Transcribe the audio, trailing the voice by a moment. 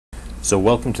So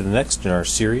welcome to the next in our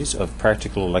series of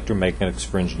Practical Electromagnetics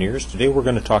for Engineers. Today we're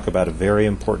going to talk about a very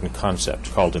important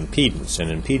concept called impedance. And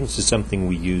impedance is something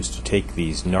we use to take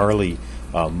these gnarly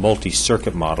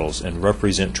multi-circuit models and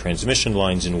represent transmission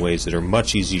lines in ways that are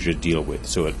much easier to deal with.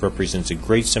 So it represents a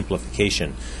great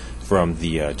simplification from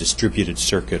the distributed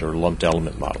circuit or lumped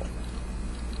element model.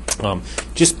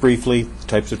 Just briefly, the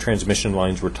types of transmission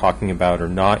lines we're talking about are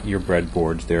not your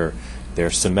breadboards. They're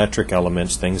symmetric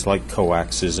elements, things like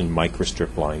coaxes and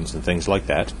microstrip lines and things like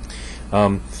that.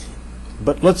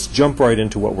 But let's jump right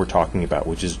into what we're talking about,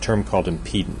 which is a term called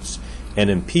impedance. And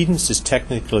impedance is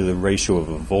technically the ratio of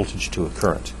a voltage to a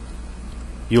current.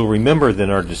 You'll remember that in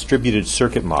our distributed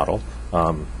circuit model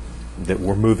that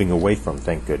we're moving away from,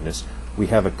 thank goodness, we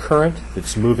have a current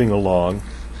that's moving along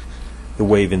the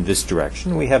wave in this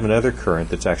direction. We have another current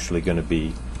that's actually going to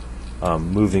be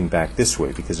moving back this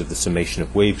way because of the summation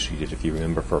of waves we did, if you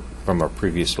remember from our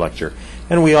previous lecture.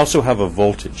 And we also have a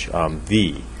voltage,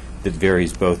 V, that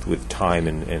varies both with time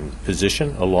and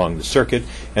position along the circuit,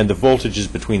 and the voltage is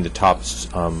between the top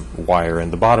wire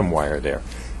and the bottom wire there.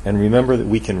 And remember that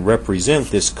we can represent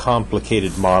this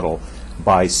complicated model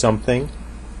by something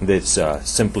that's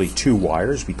simply two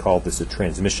wires. We call this a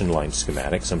transmission line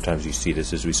schematic. Sometimes you see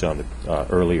this, as we saw in the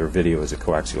earlier video, as a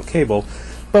coaxial cable.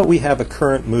 But we have a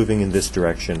current moving in this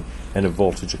direction and a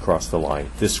voltage across the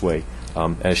line this way,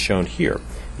 as shown here.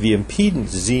 The impedance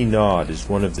Z naught is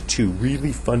one of the two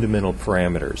really fundamental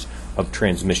parameters of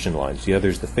transmission lines. The other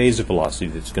is the phasor velocity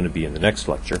that's going to be in the next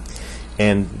lecture.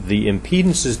 And the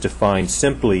impedance is defined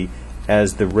simply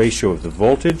as the ratio of the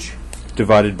voltage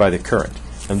divided by the current.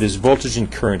 And this voltage and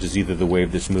current is either the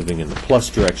wave that's moving in the plus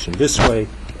direction this way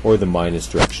or the minus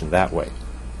direction that way.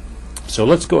 So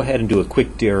let's go ahead and do a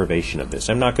quick derivation of this.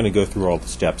 I'm not going to go through all the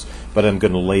steps, but I'm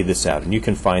going to lay this out, and you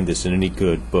can find this in any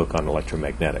good book on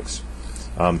electromagnetics.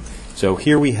 So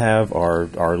here we have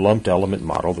our lumped element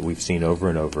model that we've seen over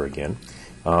and over again.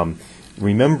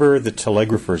 Remember the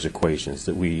telegrapher's equations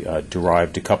that we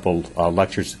derived a couple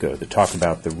lectures ago that talk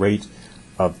about the rate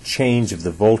of change of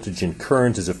the voltage and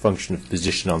current as a function of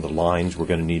position on the lines. We're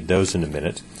going to need those in a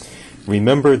minute.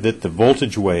 Remember that the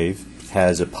voltage wave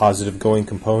has a positive going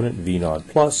component, V naught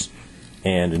plus,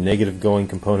 and a negative going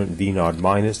component, V naught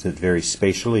minus, that varies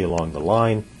spatially along the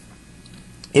line.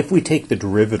 If we take the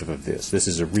derivative of this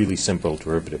is a really simple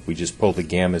derivative. We just pull the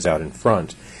gammas out in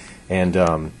front.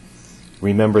 And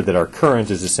remember that our current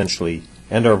is essentially,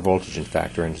 and our voltage in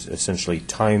fact, are essentially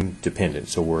time dependent.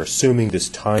 So we're assuming this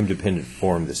time dependent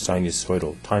form, this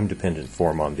sinusoidal time dependent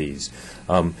form on these.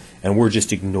 And we're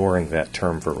just ignoring that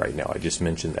term for right now. I just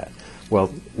mentioned that. Well,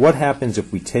 what happens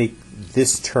if we take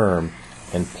this term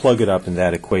and plug it up in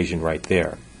that equation right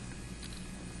there?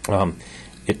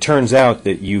 It turns out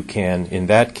that you can, in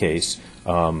that case,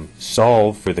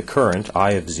 solve for the current,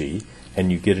 I of z,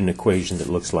 and you get an equation that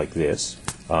looks like this.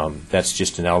 That's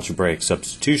just an algebraic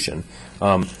substitution.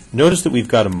 Notice that we've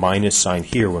got a minus sign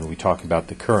here when we talk about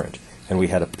the current, and we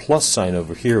had a plus sign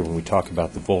over here when we talk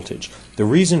about the voltage. The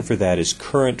reason for that is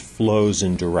current flows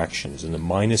in directions, and the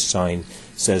minus sign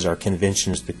says our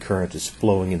convention is the current is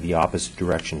flowing in the opposite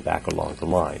direction back along the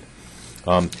line.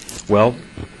 Well,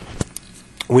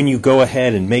 when you go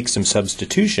ahead and make some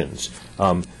substitutions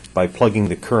by plugging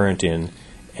the current in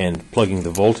and plugging the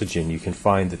voltage in, you can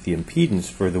find that the impedance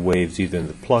for the waves either in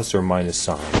the plus or minus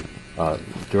sign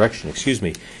direction,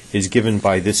 is given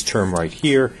by this term right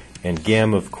here. And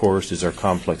gamma, of course, is our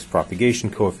complex propagation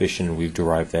coefficient, and we've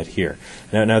derived that here.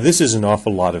 Now this is an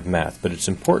awful lot of math, but it's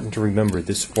important to remember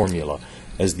this formula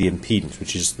as the impedance,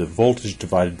 which is the voltage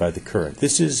divided by the current.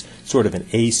 This is sort of an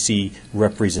AC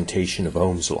representation of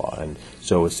Ohm's law. And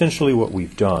so essentially what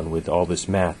we've done with all this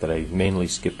math that I mainly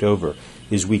skipped over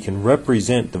is we can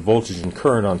represent the voltage and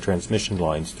current on transmission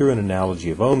lines through an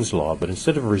analogy of Ohm's law, but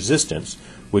instead of resistance,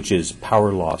 which is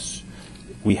power loss,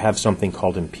 we have something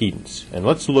called impedance. And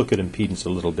let's look at impedance a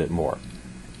little bit more.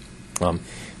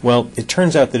 Well, it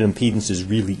turns out that impedance is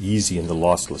really easy in the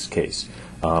lossless case.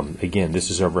 Again,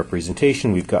 this is our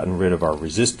representation. We've gotten rid of our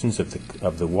resistance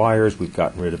of the wires. We've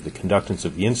gotten rid of the conductance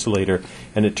of the insulator.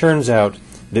 And it turns out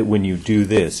that when you do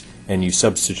this and you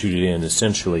substitute it in,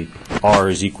 essentially R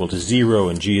is equal to 0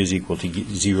 and G is equal to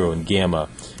 0 and gamma,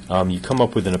 you come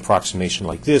up with an approximation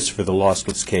like this for the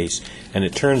lossless case. And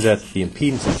it turns out that the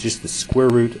impedance is just the square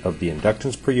root of the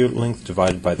inductance per unit length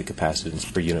divided by the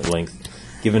capacitance per unit length,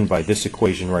 given by this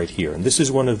equation right here. And this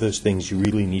is one of those things you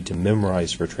really need to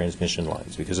memorize for transmission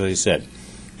lines, because as I said,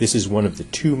 this is one of the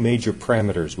two major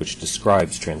parameters which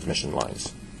describes transmission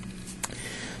lines.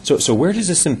 So where does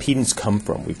this impedance come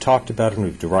from? We've talked about it and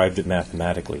we've derived it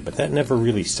mathematically, but that never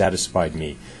really satisfied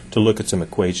me to look at some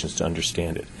equations to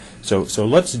understand it. So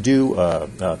let's do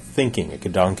a thinking, a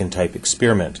Gedanken-type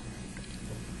experiment,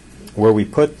 where we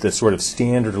put the sort of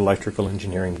standard electrical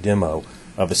engineering demo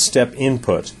of a step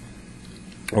input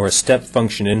or a step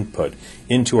function input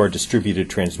into our distributed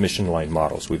transmission line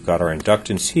models. We've got our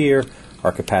inductance here,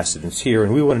 our capacitance here,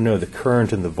 and we want to know the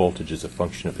current and the voltage as a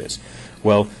function of this.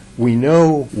 Well, we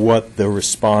know what the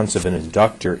response of an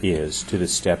inductor is to the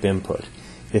step input.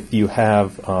 If you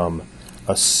have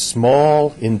a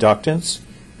small inductance,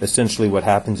 essentially what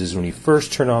happens is when you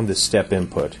first turn on the step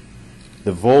input,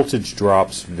 the voltage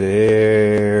drops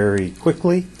very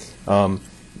quickly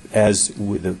as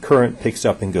the current picks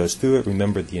up and goes through it.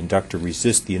 Remember, the inductor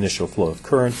resists the initial flow of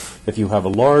current. If you have a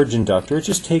large inductor, it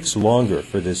just takes longer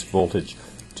for this voltage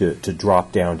to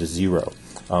drop down to zero.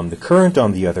 The current,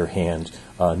 on the other hand,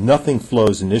 nothing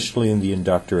flows initially in the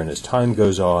inductor, and as time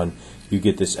goes on, you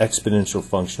get this exponential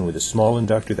function. With a small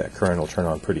inductor, that current will turn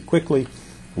on pretty quickly.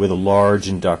 With a large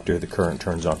inductor, the current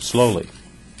turns on slowly.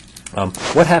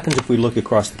 What happens if we look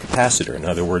across the capacitor? In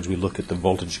other words, we look at the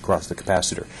voltage across the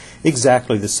capacitor.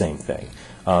 Exactly the same thing.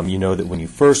 You know that when you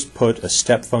first put a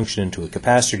step function into a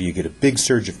capacitor, you get a big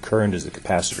surge of current as the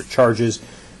capacitor charges.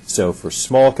 So for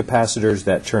small capacitors,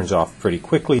 that turns off pretty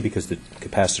quickly because the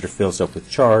capacitor fills up with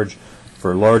charge.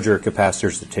 For larger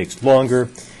capacitors, it takes longer.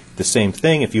 The same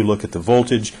thing if you look at the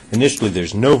voltage. Initially,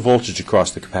 there's no voltage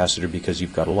across the capacitor because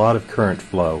you've got a lot of current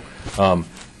flow.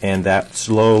 And that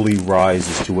slowly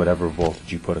rises to whatever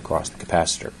voltage you put across the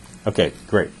capacitor. Okay,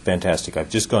 great, fantastic. I've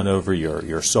just gone over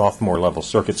your sophomore level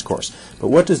circuits course. But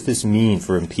what does this mean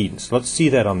for impedance? Let's see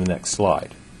that on the next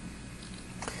slide.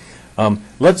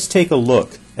 Let's take a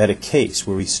look at a case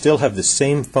where we still have the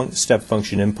same step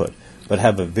function input, but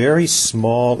have a very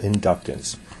small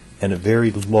inductance and a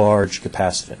very large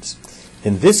capacitance.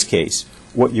 In this case,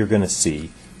 what you're going to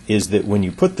see is that when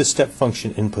you put the step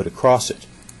function input across it,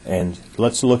 and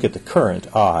let's look at the current,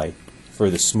 I,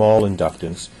 for the small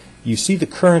inductance, you see the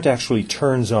current actually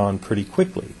turns on pretty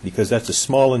quickly because that's a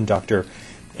small inductor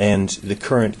and the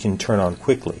current can turn on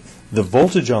quickly. The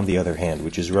voltage, on the other hand,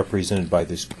 which is represented by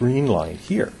this green line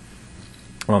here,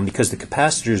 because the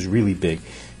capacitor is really big,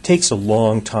 takes a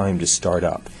long time to start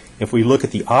up. If we look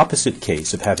at the opposite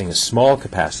case of having a small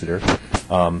capacitor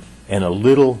and a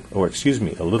little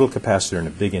capacitor and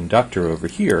a big inductor over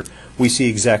here, we see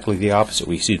exactly the opposite.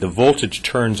 We see the voltage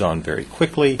turns on very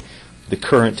quickly, the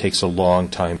current takes a long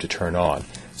time to turn on.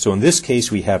 So in this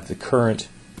case, we have the current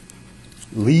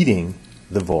leading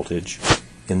the voltage.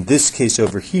 In this case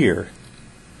over here,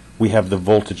 we have the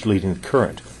voltage leading the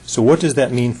current. So what does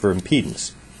that mean for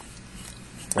impedance?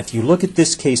 If you look at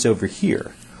this case over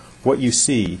here, what you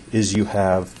see is you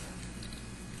have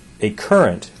a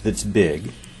current that's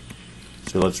big.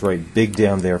 So let's write big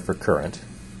down there for current.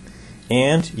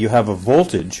 And you have a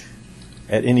voltage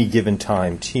at any given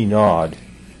time, T naught,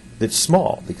 that's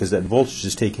small because that voltage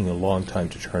is taking a long time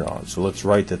to turn on. So let's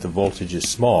write that the voltage is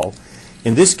small.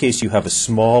 In this case, you have a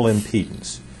small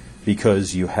impedance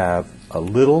because you have a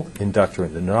little inductor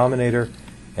in the denominator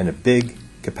and a big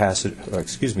a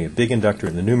big inductor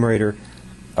in the numerator.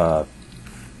 I'll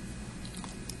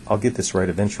get this right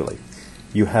eventually.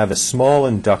 You have a small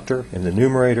inductor in the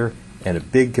numerator and a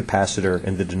big capacitor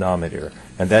in the denominator,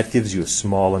 and that gives you a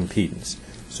small impedance.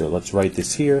 So let's write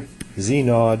this here. Z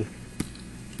naught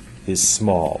is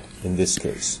small in this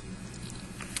case.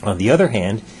 On the other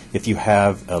hand, if you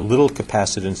have a little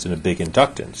capacitance and a big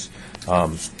inductance,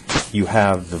 you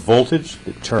have the voltage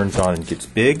that turns on and gets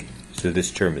big, so this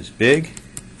term is big.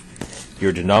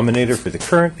 Your denominator for the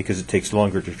current, because it takes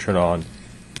longer to turn on,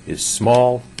 is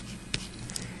small.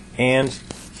 And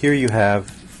here you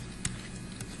have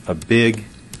a big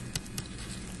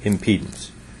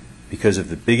impedance because of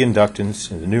the big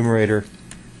inductance in the numerator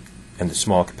and the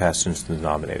small capacitance in the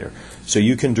denominator. So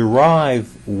you can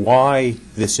derive why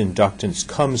this inductance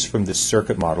comes from this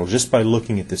circuit model just by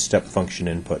looking at the step function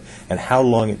input and how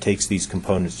long it takes these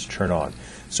components to turn on.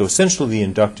 So essentially the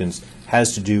inductance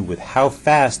has to do with how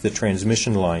fast the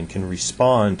transmission line can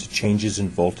respond to changes in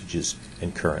voltages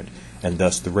and current, and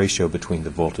thus the ratio between the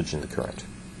voltage and the current.